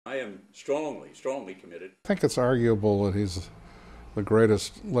I am strongly committed. I think it's arguable that he's the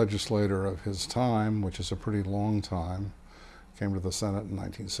greatest legislator of his time, which is a pretty long time. Came to the Senate in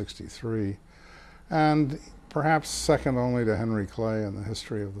 1963, and perhaps second only to Henry Clay in the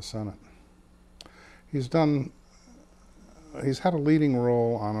history of the Senate. He's had a leading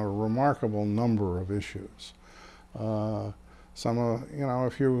role on a remarkable number of issues. If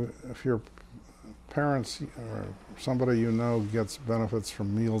your parents or somebody you know gets benefits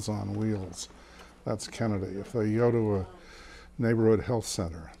from Meals on Wheels, that's Kennedy. If they go to a neighborhood health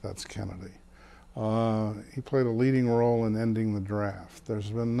center, that's Kennedy. He played a leading role in ending the draft.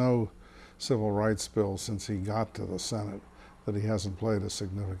 There's been no civil rights bill since he got to the Senate that he hasn't played a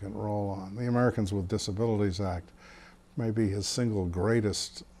significant role on. The Americans with Disabilities Act may be his single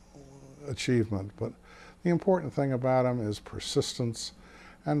greatest achievement, but the important thing about him is persistence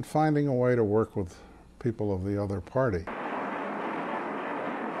and finding a way to work with people of the other party.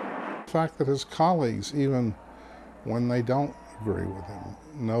 The fact that his colleagues, even when they don't agree with him,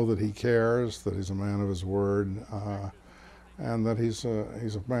 know that he cares, that he's a man of his word, and that he's a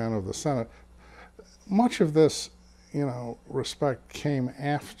man of the Senate. Much of this, respect came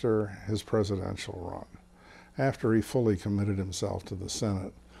after his presidential run, after he fully committed himself to the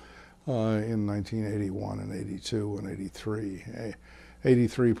Senate in 1981 and 82 and 83.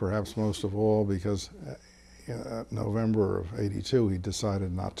 83 perhaps most of all, because in November of 82 he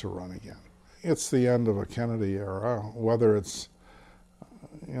decided not to run again. It's the end of a Kennedy era. Whether it's,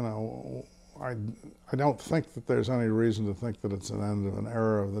 I don't think that there's any reason to think that it's an end of an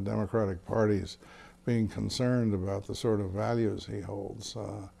era of the Democratic Party's being concerned about the sort of values he holds.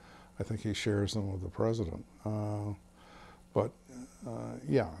 I think he shares them with the president. I think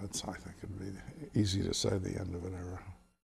it'd be easy to say the end of an era.